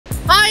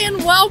Hi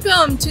and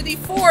welcome to the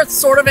fourth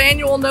sort of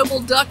annual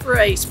Noble Duck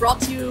Race brought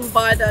to you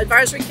by the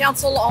Advisory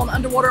Council on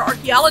Underwater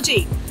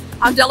Archaeology.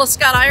 I'm Della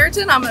Scott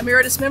Ireton. I'm an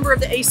emeritus member of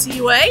the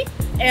ACUA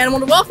and I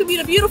want to welcome you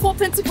to beautiful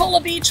Pensacola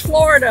Beach,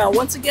 Florida.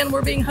 Once again,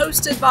 we're being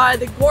hosted by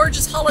the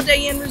gorgeous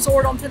Holiday Inn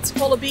Resort on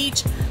Pensacola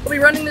Beach. We'll be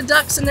running the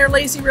ducks in their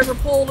lazy river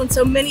pool, and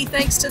so many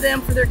thanks to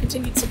them for their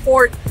continued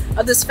support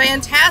of this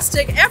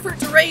fantastic effort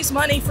to raise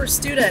money for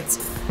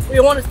students. We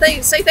want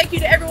to say thank you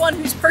to everyone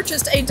who's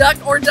purchased a duck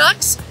or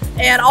ducks,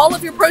 and all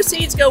of your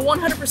proceeds go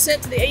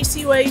 100% to the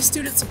ACUA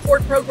student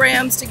support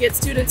programs to get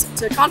students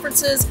to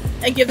conferences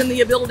and give them the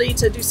ability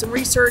to do some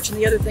research and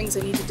the other things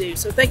they need to do.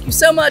 So thank you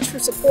so much for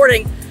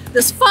supporting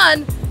this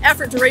fun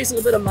effort to raise a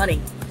little bit of money.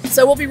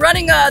 So we'll be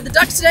running the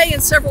ducks today in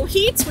several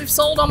heats. We've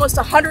sold almost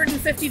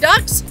 150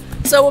 ducks.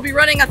 So we'll be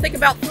running, I think,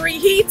 about 3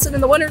 heats, and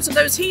then the winners of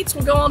those heats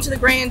will go on to the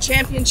Grand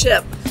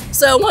Championship.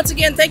 So once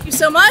again, thank you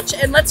so much,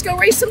 and let's go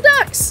raise some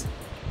ducks.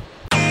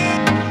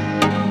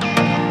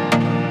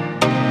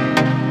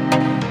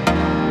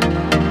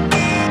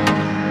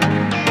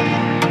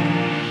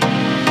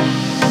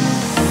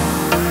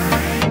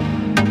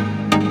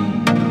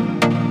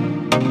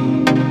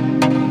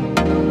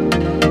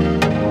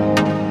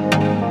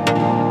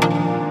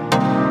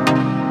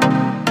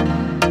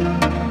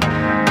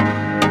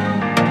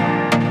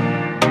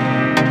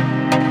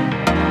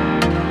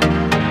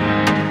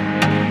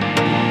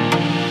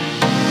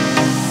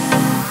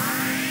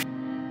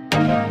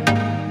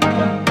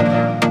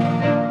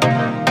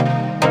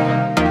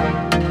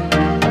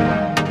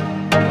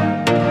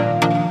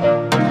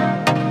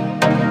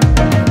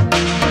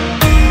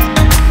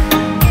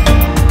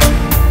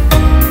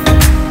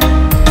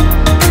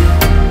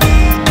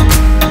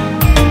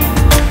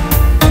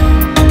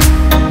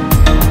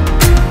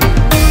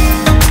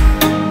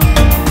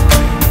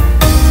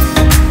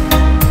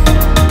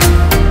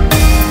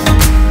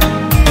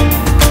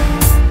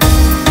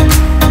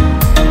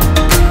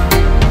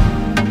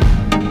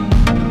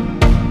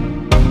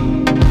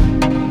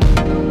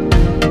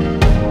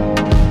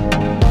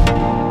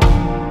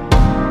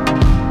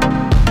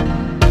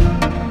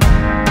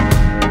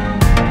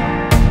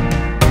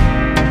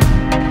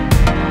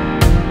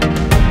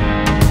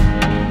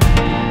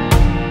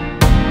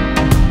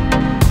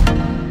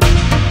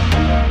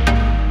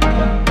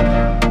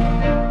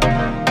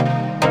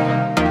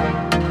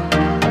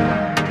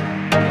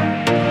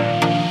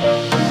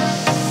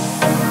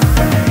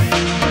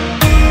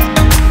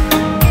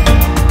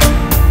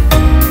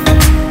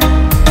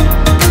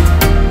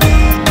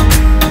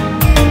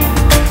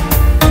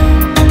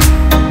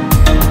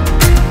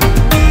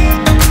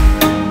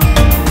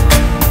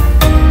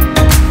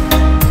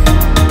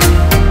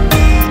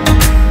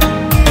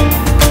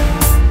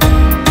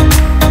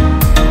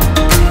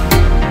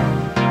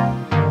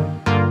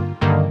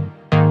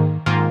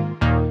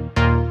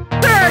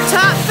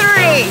 Top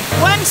 3,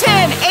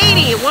 110,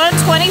 80,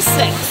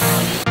 126.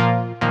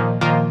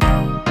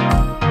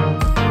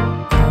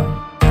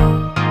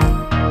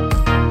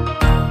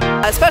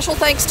 Special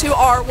thanks to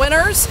our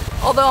winners,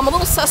 although I'm a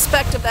little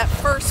suspect of that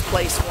first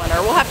place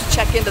winner. We'll have to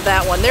check into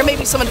that one. There may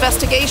be some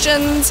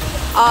investigations.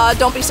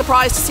 Don't be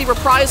surprised to see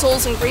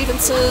reprisals and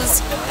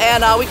grievances,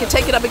 and we can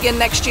take it up again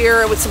next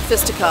year with some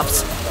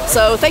fisticuffs.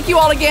 So thank you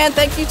all again.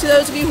 Thank you to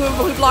those of you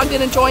who've logged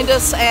in and joined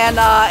us, and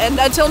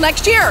until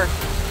next year.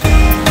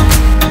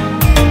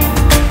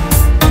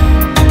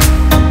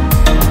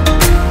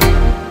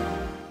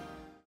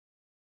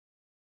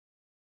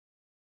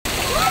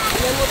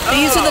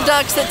 These are the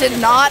ducks that did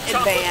not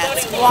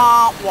advance.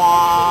 Wah,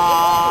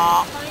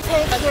 wah.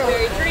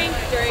 Very drink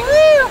during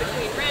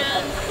between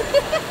rounds.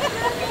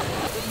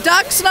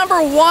 Ducks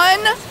number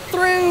 1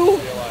 through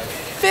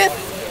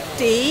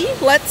 50.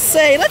 Let's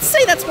say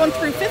that's 1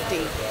 through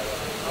 50.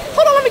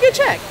 Hold on, let me go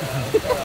check.